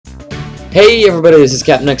Hey everybody, this is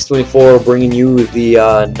CapNext24 bringing you the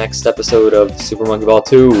next episode of Super Monkey Ball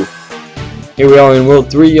 2. Here we are in World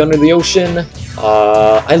 3 under the ocean.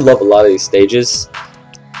 I love a lot of these stages.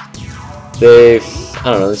 I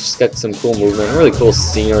don't know, it's just got some cool movement, really cool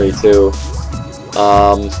scenery too.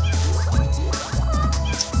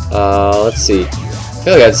 Let's see. I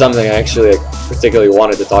feel like I had something I actually particularly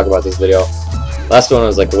wanted to talk about this video. Last one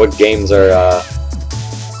was like what games are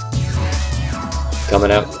coming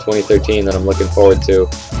out in 2013 that I'm looking forward to.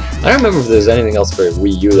 I don't remember if there's anything else for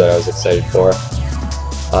Wii U that I was excited for.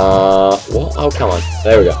 Well, oh come on,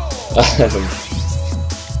 there we go.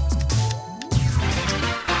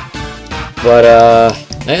 But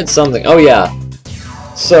I had something. Oh yeah.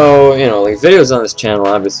 So you know, like videos on this channel,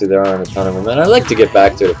 obviously there aren't a ton of them, and I'd like to get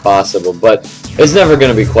back to it if possible, but it's never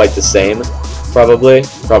going to be quite the same. Probably,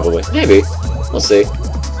 maybe, we'll see.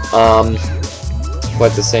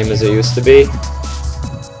 Quite the same as it used to be.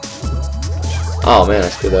 Oh man, I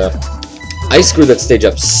screwed that up. I screwed that stage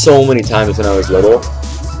up so many times when I was little.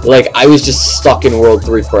 Like, I was just stuck in World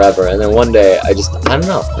 3 forever, and then one day, I don't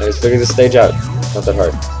know, I just figured the stage out. Not that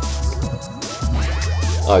hard.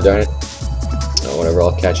 Oh, darn it. Oh, whatever,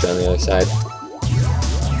 I'll catch it on the other side.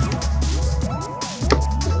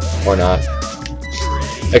 Or not.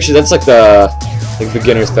 Actually, that's like the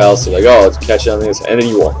beginner's fallacy. Like, oh, let's catch it on the other side, and then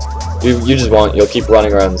you won't. You just won't. You'll keep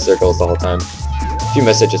running around in circles the whole time. If you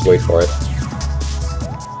miss it, just wait for it.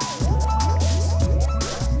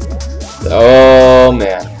 Oh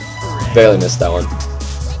man, barely missed that one.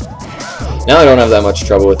 Now I don't have that much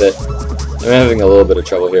trouble with it. I'm having a little bit of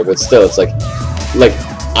trouble here, but still, it's like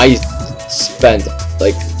I spent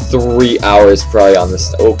like 3 hours probably on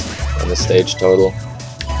this stage total.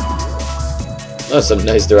 That's some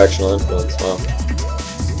nice directional influence. Wow.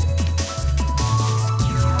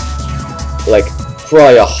 Like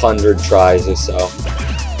probably 100 tries or so,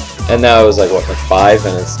 and that was like what, like 5,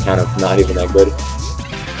 and it's kind of not even that good.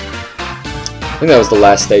 I think that was the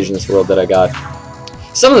last stage in this world that I got.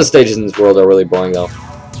 Some of the stages in this world are really boring though.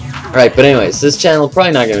 Alright, but anyways, this channel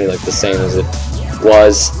probably not gonna be like the same as it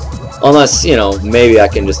was, unless, you know, maybe I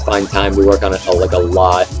can just find time to work on it like a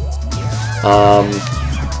lot.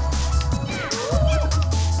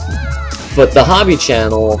 But the hobby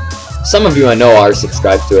channel, some of you I know are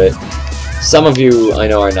subscribed to it. Some of you I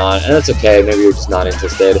know are not, and that's okay, maybe you're just not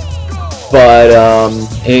interested. But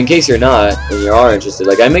in case you're not, and you are interested,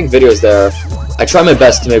 like I make videos there. I try my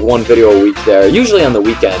best to make one video a week there, usually on the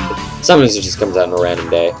weekend. Sometimes it just comes out on a random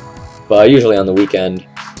day, but usually on the weekend.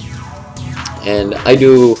 And I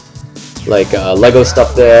do like Lego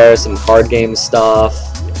stuff there, some card game stuff.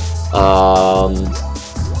 I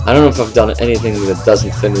don't know if I've done anything that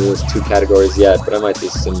doesn't fit into those 2 categories yet, but I might do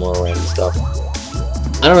some more random stuff.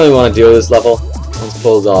 I don't really want to deal with this level. Once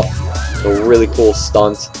pulled off a really cool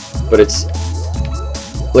stunt, but it's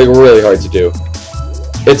like really hard to do.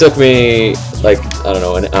 It took me like, I don't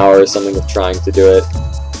know, an hour or something of trying to do it,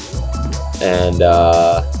 and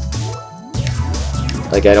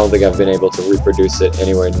like I don't think I've been able to reproduce it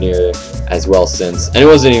anywhere near as well since, and it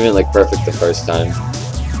wasn't even like perfect the first time.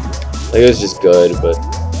 Like it was just good, but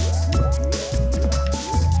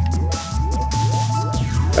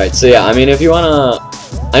right. So yeah, I mean, if you wanna,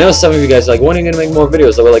 I know some of you guys are like, when are you gonna make more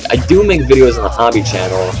videos? So we're like, I do make videos on the hobby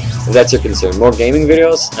channel, if that's your concern. More gaming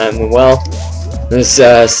videos, and well, there's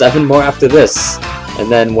 7 more after this,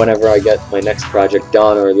 and then whenever I get my next project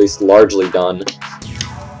done, or at least largely done,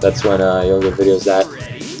 that's when you'll get videos that.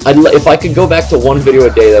 If I could go back to 1 video a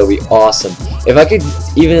day, that would be awesome. If I could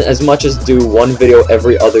even as much as do 1 video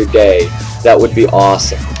every other day, that would be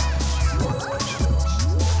awesome.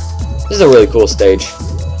 This is a really cool stage.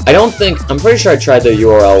 I'm pretty sure I tried their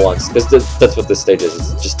URL once, because that's what this stage is,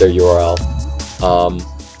 it's just their URL.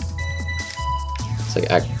 It's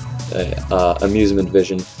like Amusement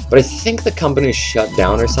Vision, but I think the company shut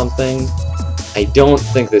down or something. I don't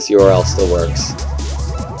think this URL still works,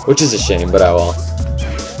 which is a shame, but I will.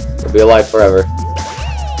 It'll be alive forever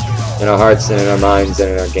in our hearts and in our minds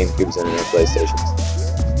and in our GameCubes and in our PlayStations.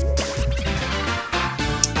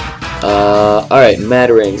 Alright, Mad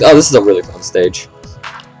Rings. Oh, this is a really fun stage.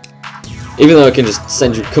 Even though it can just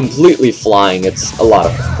send you completely flying, it's a lot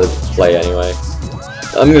of fun to play anyway.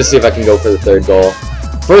 I'm gonna see if I can go for the 3rd goal.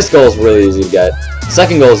 First goal is really easy to get.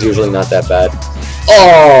 Second goal is usually not that bad.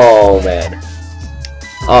 Oh man!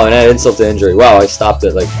 Oh, and I had insult to injury. Wow, I stopped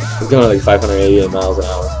it. Like I was going like 588 miles an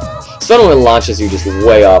hour. It's fun when it launches you just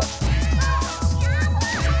way up.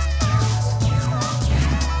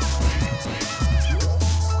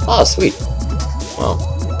 Oh, sweet! Wow,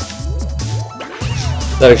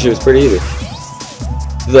 that actually was pretty easy.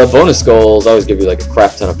 The bonus goals always give you like a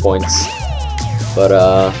crap ton of points. But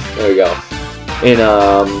there we go.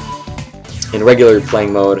 In regular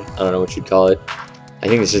playing mode, I don't know what you'd call it. I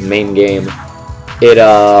think it's just main game. It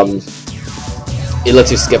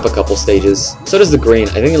lets you skip a couple stages. So does the green.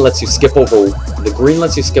 I think it lets you skip over. The green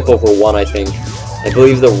lets you skip over 1. I think. I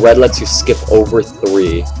believe the red lets you skip over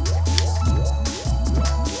 3.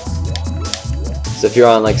 So if you're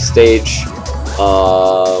on like stage,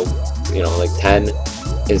 you know, like 10,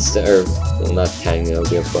 instead, or well, not 10, it would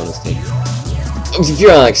be a bonus thing. If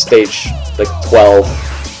you're on like stage like 12,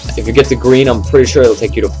 if you get the green, I'm pretty sure it'll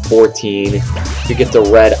take you to 14. If you get the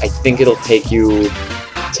red, I think it'll take you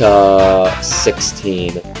to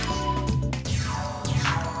 16.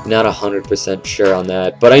 Not 100% sure on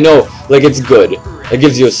that, but I know like it's good. It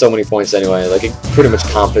gives you so many points anyway. Like it pretty much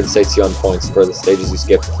compensates you on points for the stages you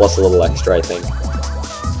skip, plus a little extra, I think.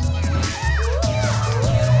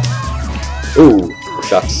 Ooh,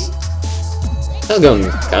 shucks. That was going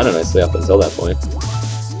kind of nicely up until that point.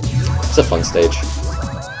 It's a fun stage.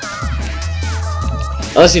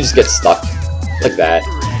 Unless you just get stuck. Like that.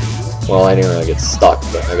 Well, I didn't really get stuck,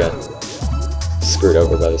 but I got screwed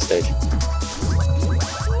over by the stage.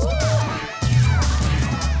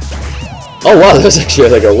 Oh wow, that was actually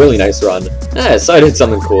like a really nice run. Yeah, so I did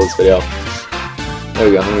something cool this video. There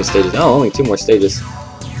we go, how many stages? Oh, only 2 more stages.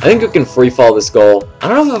 I think you can free fall this goal. I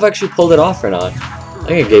don't know if I've actually pulled it off or not. I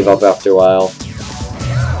think I gave up after a while.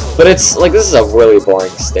 But it's like, this is a really boring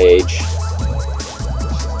stage.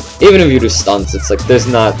 Even if you do stunts, it's like there's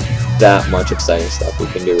not that much exciting stuff you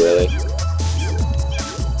can do really.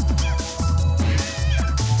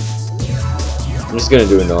 I'm just gonna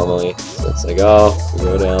do it normally. So it's like, oh, we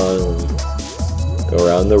go down, we go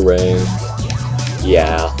around the ring.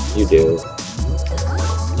 Yeah, you do.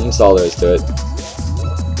 That's all there is to it.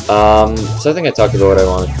 So I think I talked about what I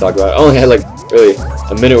wanted to talk about. I only had like really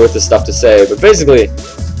a minute worth of stuff to say, but basically,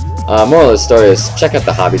 moral of the story is check out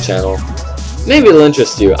the hobby channel. Maybe it'll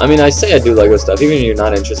interest you. I mean, I say I do LEGO stuff, even if you're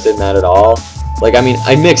not interested in that at all. Like, I mean,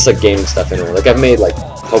 I mix like gaming stuff in there. Like, I've made like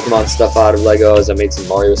Pokemon stuff out of Legos. I made some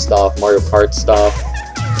Mario stuff, Mario Kart stuff.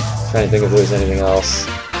 Trying to think if there's anything else.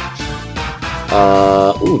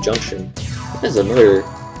 Ooh, Junction. There's another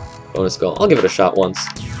bonus goal. I'll give it a shot once.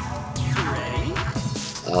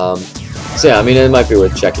 So yeah, I mean, it might be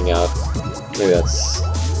worth checking out. Maybe that's...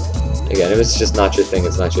 Again, if it's just not your thing,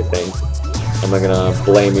 it's not your thing. I'm not gonna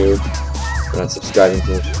blame you for not subscribing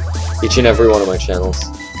to each and every one of my channels.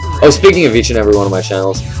 Oh, speaking of each and every one of my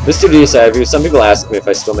channels, Mr. DSI, some people ask me if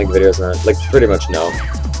I still make videos or not. Like, pretty much no.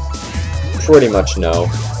 Pretty much no.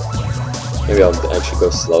 Maybe I'll actually go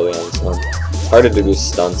slowly on this one. It's harder to do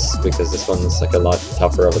stunts because this one's like a lot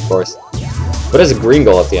tougher of a course. But it has a green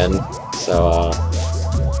goal at the end, so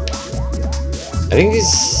I think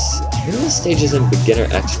this stage is in beginner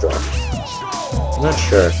extra. I'm not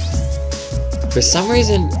sure. For some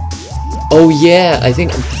reason, oh yeah, I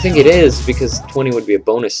think it is because 20 would be a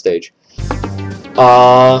bonus stage.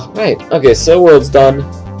 Right. Okay, so world's done.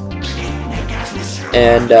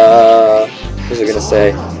 And what was I gonna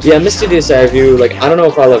say? Yeah, Mr. DSI review. Like, I don't know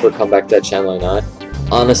if I'll ever come back to that channel or not.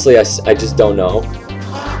 Honestly, I just don't know.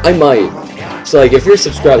 I might. So like, if you're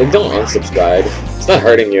subscribed, like, don't unsubscribe. It's not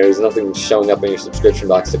hurting you. There's nothing showing up in your subscription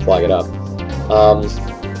box to clog it up.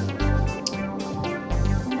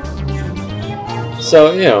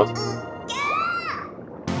 So, you know,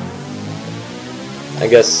 I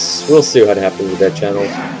guess we'll see what happens with that channel.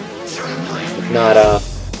 If not,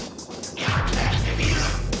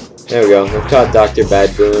 there we go. We've caught Dr.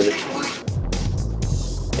 Bad Boon.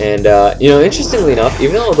 And, you know, interestingly enough,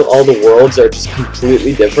 even though all the worlds are just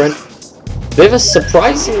completely different, they have a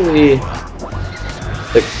surprisingly...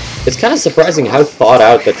 Like, it's kind of surprising how thought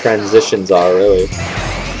out the transitions are, really.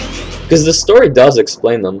 Because the story does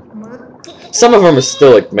explain them. Some of them are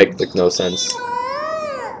still, like, make, like, no sense.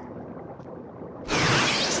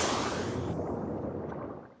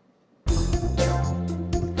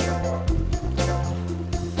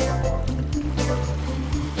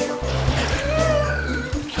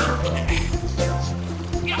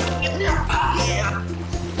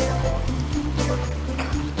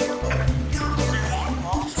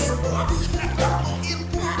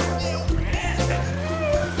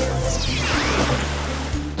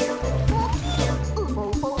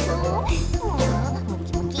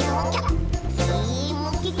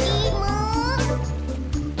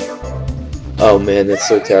 Oh man, that's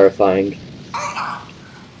so terrifying.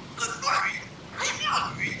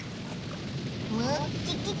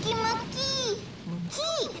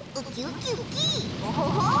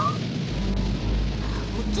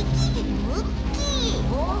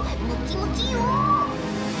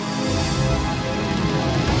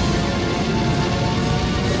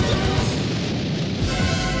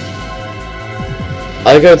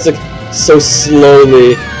 I like how it's like so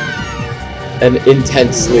slowly and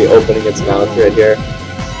intensely opening its mouth right here.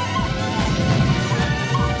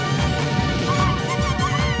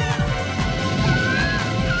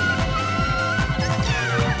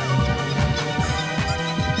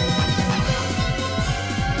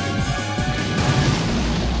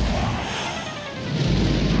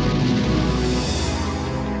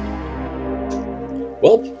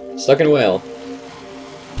 Welp, stuck in a whale.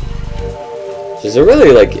 Which is a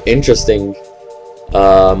really, like, interesting,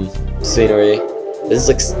 scenery. This is,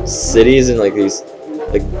 like, cities and, like, these,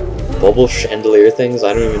 like, bubble chandelier things.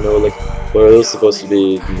 I don't even know, like, what are those supposed to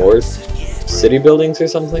be? More city buildings or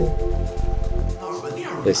something?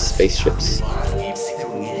 Like, spaceships.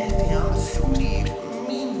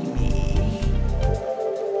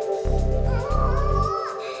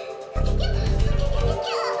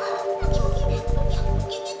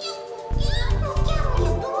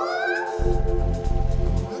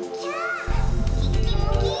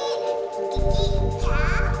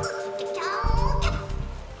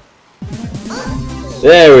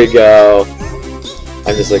 There we go!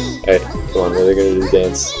 I'm just like, alright, come on, we're gonna do the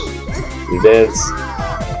dance. Do the dance.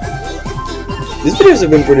 These videos have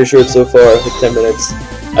been pretty short so far, like 10 minutes.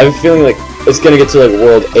 I have a feeling like it's gonna get to like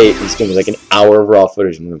World 8 and it's gonna be like an hour of raw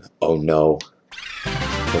footage. And oh no.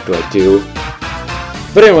 What do I do?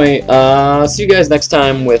 But anyway, see you guys next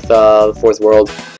time with the 4th World.